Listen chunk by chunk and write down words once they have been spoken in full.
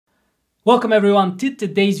Welcome everyone to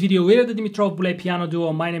today's video. We're the Dimitrov Boulay piano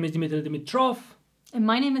duo. My name is Dimitar Dimitrov. And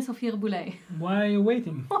my name is Elvire Boulay. Why are you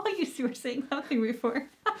waiting? Oh, you were saying nothing before.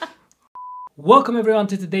 Welcome everyone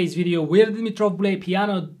to today's video. We're the Dimitrov Boulay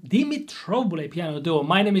piano duo.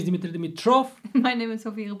 My name is Dimitar Dimitrov. My name is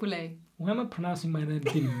Elvire Boulay. Why am I pronouncing my name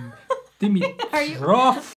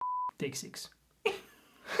Dimitrov? Take 6.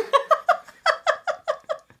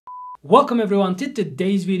 Welcome everyone to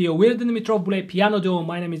today's video. We're the Dimitrov Boulay piano duo.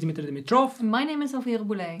 My name is Dimitar Dimitrov. And my name is Elvire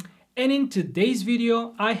Boulay. And in today's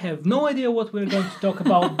video, I have no idea what we're going to talk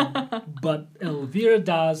about, but Elvire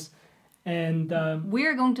does. And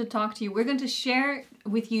we're going to talk to you. We're going to share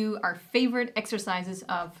with you our favorite exercises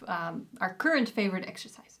of our current favorite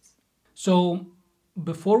exercises. So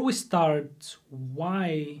before we start,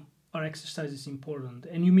 why are exercises important?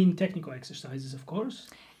 And you mean technical exercises, of course?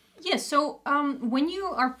 Yes, so when you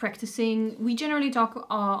are practicing, we generally talk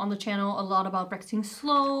on the channel a lot about practicing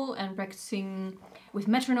slow and practicing with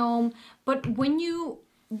metronome. But when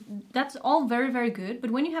that's all very, very good.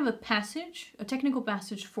 But when you have a passage, a technical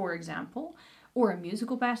passage, for example, or a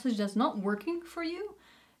musical passage that's not working for you,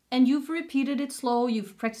 and you've repeated it slow,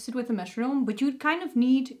 you've practiced it with a metronome, but you kind of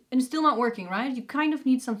need, and it's still not working, right? You kind of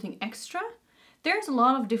need something extra. There's a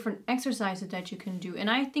lot of different exercises that you can do. And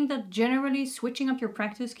I think that generally switching up your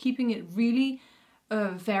practice, keeping it really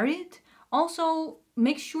varied, also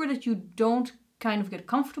make sure that you don't kind of get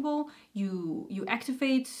comfortable. You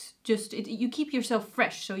activate, you keep yourself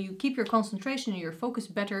fresh. So you keep your concentration and your focus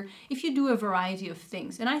better if you do a variety of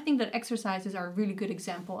things. And I think that exercises are a really good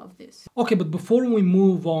example of this. Okay, but before we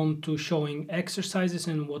move on to showing exercises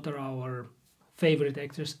and what are our favorite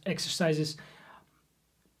exercises,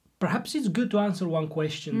 perhaps it's good to answer one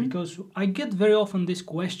question, because I get very often this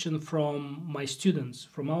question from my students,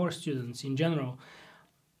 from our students in general.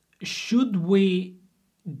 Should we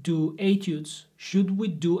do etudes? Should we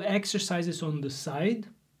do exercises on the side?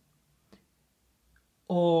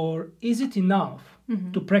 Or is it enough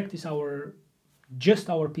to practice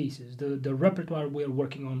just our pieces, the repertoire we're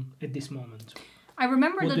working on at this moment? I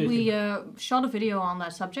remember that we shot a video on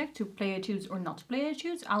that subject, to play etudes or not to play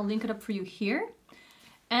etudes. I'll link it up for you here.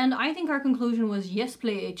 And I think our conclusion was yes,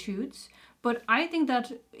 play etudes. But I think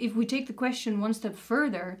that if we take the question one step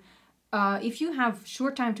further, if you have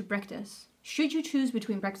short time to practice, should you choose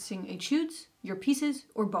between practicing etudes, your pieces,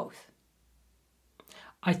 or both?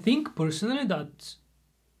 I think personally that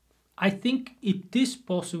it is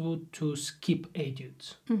possible to skip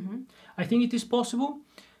etudes. I think it is possible,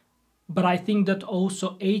 but I think that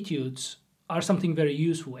also etudes are something very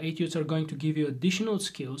useful. Etudes are going to give you additional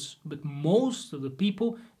skills, but most of the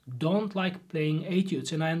people don't like playing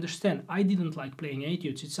etudes, and I understand. I didn't like playing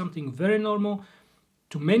etudes. It's something very normal.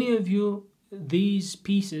 To many of you, these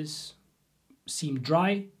pieces seem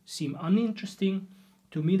dry, seem uninteresting.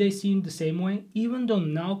 To me, they seem the same way, even though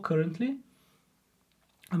now currently,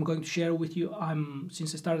 I'm going to share with you,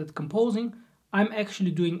 since I started composing, I'm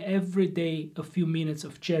actually doing every day a few minutes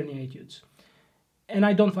of Czerny etudes. And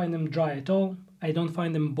I don't find them dry at all. I don't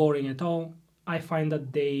find them boring at all. I find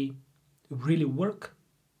that they really work.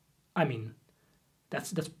 I mean,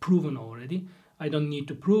 that's proven already. I don't need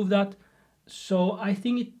to prove that. So I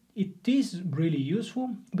think it is really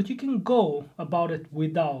useful, but you can go about it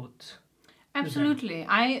without. Absolutely.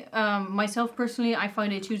 I myself personally, I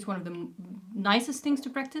find etudes one of the nicest things to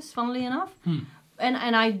practice, funnily enough.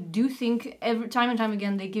 And I do think every time and time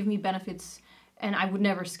again they give me benefits, and I would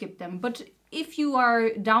never skip them. But if you are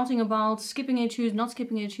doubting about skipping etudes, not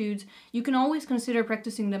skipping etudes, you can always consider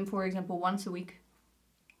practicing them, for example, once a week.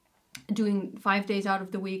 Doing 5 days out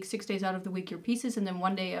of the week, 6 days out of the week your pieces, and then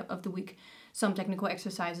 1 day of the week some technical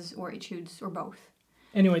exercises or etudes or both.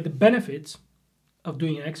 Anyway, the benefits of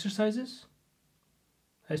doing exercises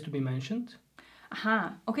has to be mentioned.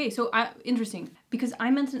 Aha, okay, so interesting. Because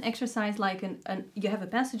I meant an exercise like you have a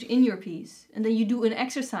passage in your piece, and then you do an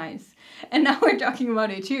exercise. And now we're talking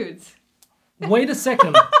about etudes. Wait a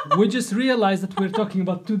second, we just realized that we're talking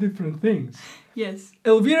about two different things. Yes.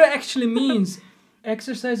 Elvire actually means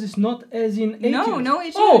exercises, not as in etudes. No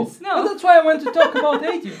etudes. Oh, no. Well, that's why I want to talk about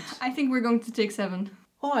etudes. I think we're going to take 7.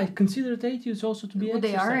 Oh, I considered etudes also to be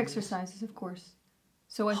exercises. They are exercises, of course.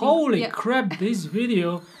 So I think, holy crap, this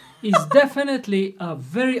video is definitely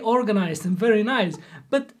very organized and very nice.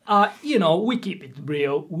 But, you know, we keep it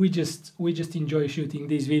real. We just enjoy shooting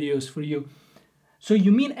these videos for you. So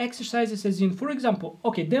you mean exercises as in, for example,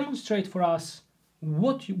 okay, demonstrate for us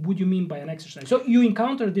what would you mean by an exercise. So you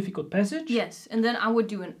encounter a difficult passage? Yes, and then I would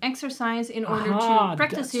do an exercise in order to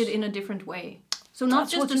practice it in a different way. So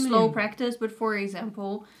not just a slow practice, but for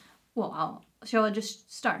example, well, shall I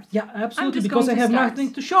just start? Yeah, absolutely, because I have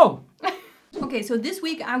nothing to show. Okay, so this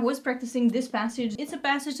week I was practicing this passage. It's a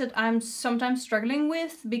passage that I'm sometimes struggling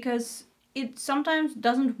with because it sometimes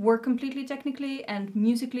doesn't work completely technically, and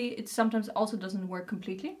musically it sometimes also doesn't work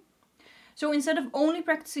completely. So instead of only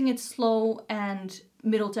practicing it slow and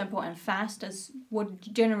middle tempo and fast, as what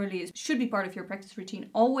generally should be part of your practice routine,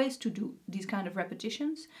 always to do these kind of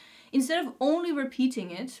repetitions, instead of only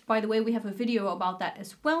repeating it, by the way, we have a video about that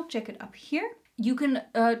as well, check it up here. You can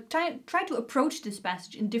try to approach this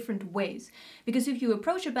passage in different ways. Because if you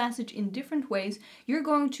approach a passage in different ways, you're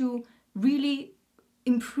going to really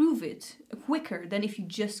improve it quicker than if you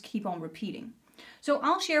just keep on repeating. So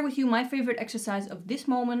I'll share with you my favorite exercise of this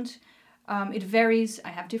moment. It varies. I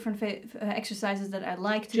have different exercises that I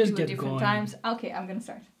like to do at different times. Okay, I'm gonna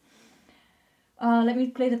start. Let me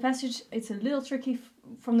play the passage. It's a little tricky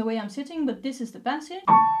from the way I'm sitting, but this is the passage.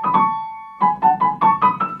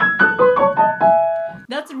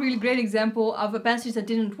 That's a really great example of a passage that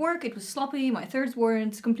didn't work. It was sloppy. My thirds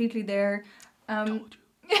weren't completely there. And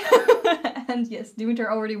yes,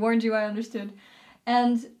 Dimitar already warned you, I understood.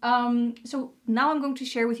 And so now I'm going to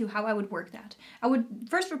share with you how I would work that. I would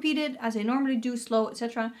first repeat it as I normally do, slow,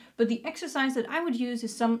 etc. But the exercise that I would use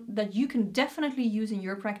is some that you can definitely use in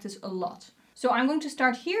your practice a lot. So I'm going to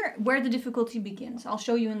start here where the difficulty begins. I'll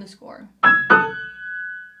show you in the score.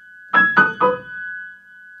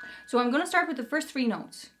 So I'm going to start with the first 3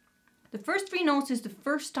 notes. The first 3 notes is the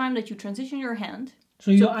first time that you transition your hand.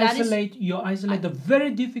 So you isolate the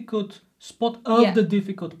very difficult spot of the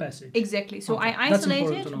difficult passage. Exactly. So okay. I isolate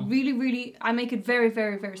it really, I make it very,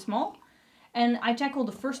 very, very small. And I tackle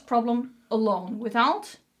the first problem alone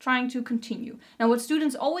without trying to continue. Now what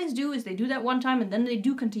students always do is they do that one time and then they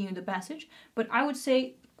do continue the passage. But I would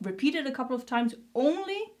say repeat it a couple of times,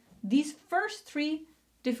 only these first 3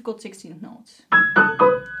 difficult 16th notes.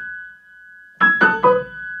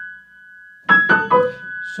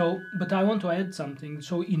 So, but I want to add something.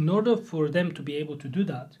 So in order for them to be able to do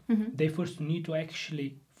that, they first need to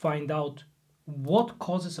actually find out what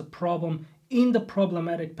causes a problem in the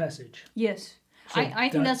problematic passage. Yes. So I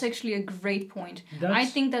think that's actually a great point. I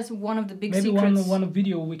think that's one of the big secrets. Maybe one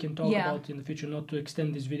video we can talk about in the future, not to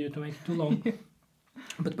extend this video to make it too long.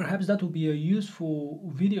 But perhaps that will be a useful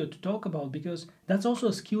video to talk about, because that's also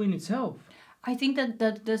a skill in itself. I think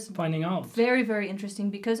that's finding out very, very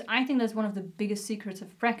interesting, because I think that's one of the biggest secrets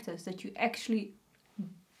of practice, that you actually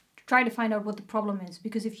try to find out what the problem is.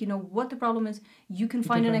 Because if you know what the problem is, you can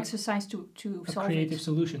find an exercise to solve it. A creative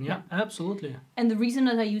solution, yeah, absolutely. And the reason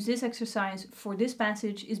that I use this exercise for this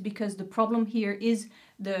passage is because the problem here is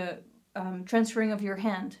the transferring of your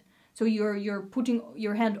hand. So you're putting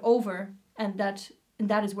your hand over, and that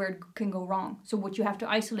is where it can go wrong. So what you have to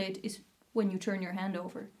isolate is when you turn your hand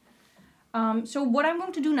over. So what I'm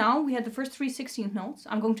going to do now, we had the first 3 16th notes.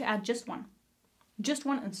 I'm going to add just one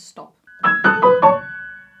and stop.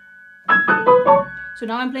 So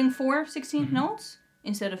now I'm playing 4 16th notes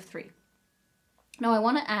instead of 3. Now I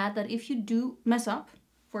want to add that if you do mess up,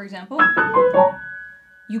 for example,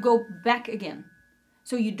 you go back again.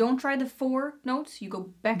 So you don't try the 4 notes, you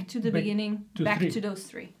go back to the beginning, back to those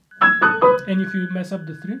 3. And if you mess up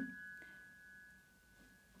the 3?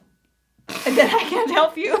 Then I can't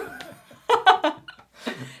help you.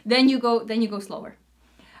 Then you go slower.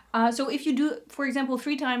 So if you do, for example,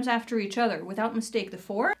 3 times after each other without mistake the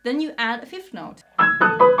 4, then you add a 5th note.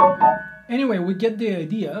 Anyway, we get the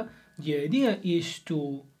idea. The idea is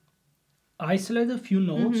to isolate a few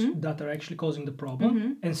notes that are actually causing the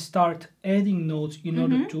problem and start adding notes in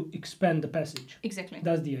order to expand the passage. Exactly.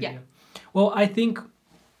 That's the idea. Yeah. Well, I think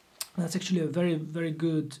that's actually a very, very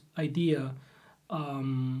good idea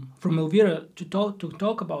from Elvire to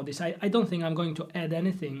talk about this. I don't think I'm going to add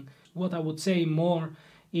anything. What I would say more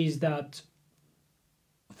is that,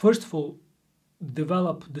 first of all,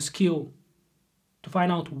 develop the skill to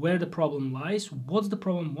find out where the problem lies, what's the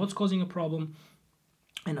problem, what's causing a problem.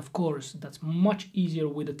 And of course, that's much easier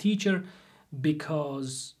with a teacher,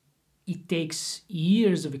 because it takes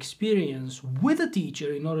years of experience with a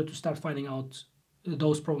teacher in order to start finding out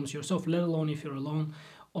those problems yourself, let alone if you're alone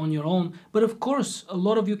on your own. But of course, a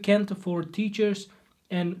lot of you can't afford teachers,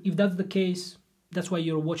 and if that's the case, that's why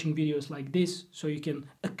you're watching videos like this, so you can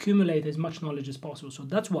accumulate as much knowledge as possible. So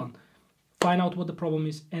that's one. Find out what the problem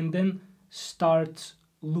is, and then start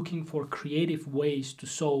looking for creative ways to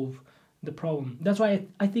solve the problem. That's why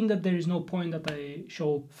I think that there is no point that I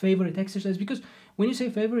show favorite exercise, because when you say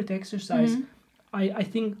favorite exercise, I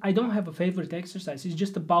think I don't have a favorite exercise. It's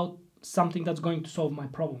just about something that's going to solve my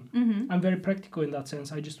problem. I'm very practical in that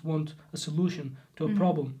sense. I just want a solution to a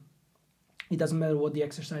problem. It doesn't matter what the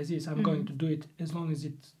exercise is. I'm going to do it as long as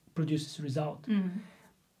it produces result.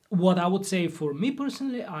 what I would say for me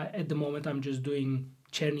personally, at the moment I'm just doing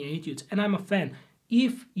Czerny etudes, and I'm a fan.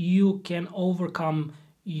 If you can overcome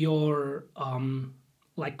your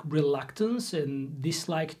like reluctance and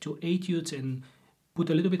dislike to etudes and put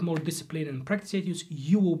a little bit more discipline and practice etudes,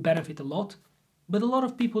 you will benefit a lot. But a lot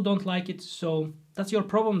of people don't like it, so that's your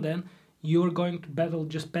problem then. You're going to battle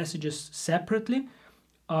just passages separately.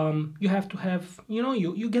 You have to have,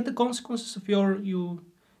 you get the consequences of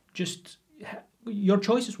your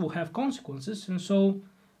choices will have consequences, and so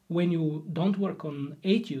when you don't work on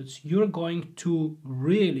etudes, you're going to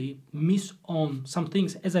really miss on some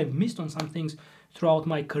things. As I've missed on some things throughout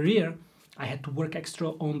my career, I had to work extra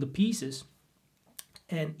on the pieces,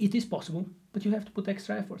 and it is possible, but you have to put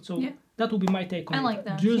extra effort. So that will be my take on it. I like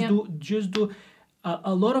that. Just do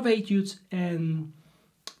a lot of etudes, and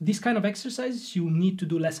these kind of exercises you need to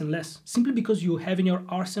do less and less, simply because you have in your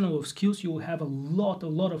arsenal of skills, you have a lot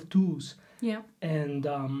of tools. Yeah. And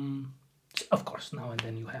of course, now and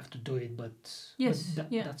then you have to do it, but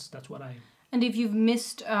that's what I... And if you've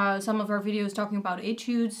missed some of our videos talking about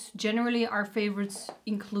etudes, generally our favorites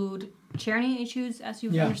include Czerny etudes, as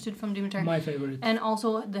you've understood from Dimitar. My favorite. And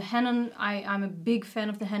also the Henon. I'm a big fan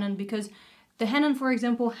of the Henon because the Henon, for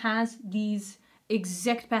example, has these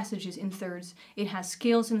exact passages in thirds. It has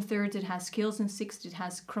scales in thirds, it has scales in sixths, it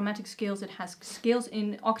has chromatic scales, it has scales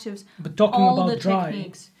in octaves. But talking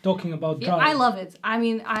about dry, I love it. I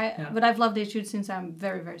mean, but I've loved etudes since I'm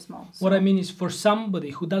very, very small. So. What I mean is, for somebody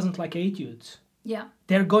who doesn't like etudes,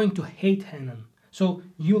 they're going to hate Henon. So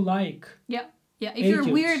you like if you're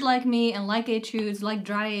weird like me and like etudes, like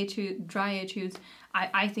dry etudes,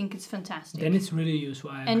 I think it's fantastic. Then it's really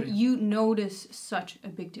useful. I agree. And you notice such a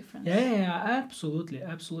big difference. Yeah, absolutely.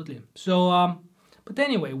 So, but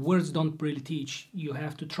anyway, words don't really teach. You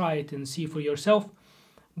have to try it and see for yourself.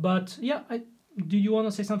 But yeah, do you want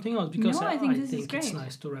to say something else? Because I think this is it's great.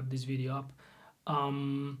 nice to wrap this video up.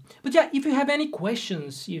 But yeah, if you have any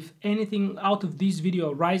questions, if anything out of this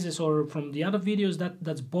video arises or from the other videos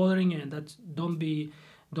that's bothering you, and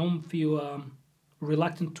don't feel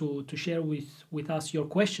reluctant to share with us your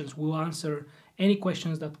questions. We'll answer any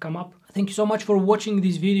questions that come up. Thank you so much for watching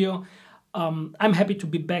this video. I'm happy to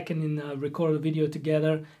be back and record a video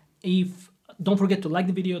together. Don't forget to like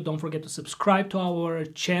the video, don't forget to subscribe to our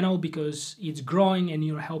channel because it's growing and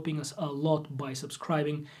you're helping us a lot by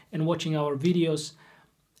subscribing and watching our videos.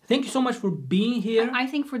 Thank you so much for being here. I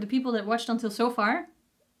think for the people that watched until so far,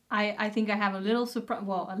 I think I have a little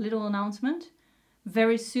a little announcement.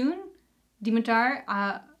 Very soon,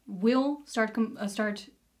 Dimitar will start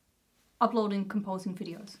uploading composing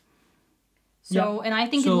videos. So, and I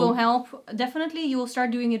think it will help. Definitely, you will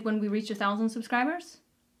start doing it when we reach 1,000 subscribers.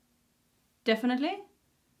 Definitely.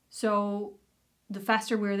 So the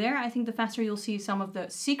faster we're there, I think the faster you'll see some of the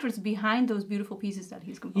secrets behind those beautiful pieces that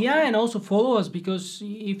he's composing. Yeah, and also follow us, because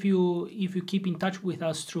if you keep in touch with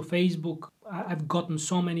us through Facebook, I've gotten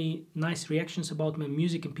so many nice reactions about my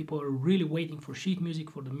music, and people are really waiting for sheet music,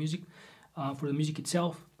 for the music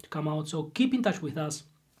itself to come out. So keep in touch with us,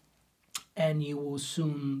 and you will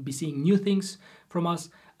soon be seeing new things from us.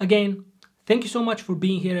 Again, thank you so much for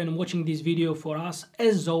being here and watching this video for us.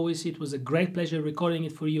 As always, it was a great pleasure recording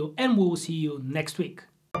it for you, and we will see you next week.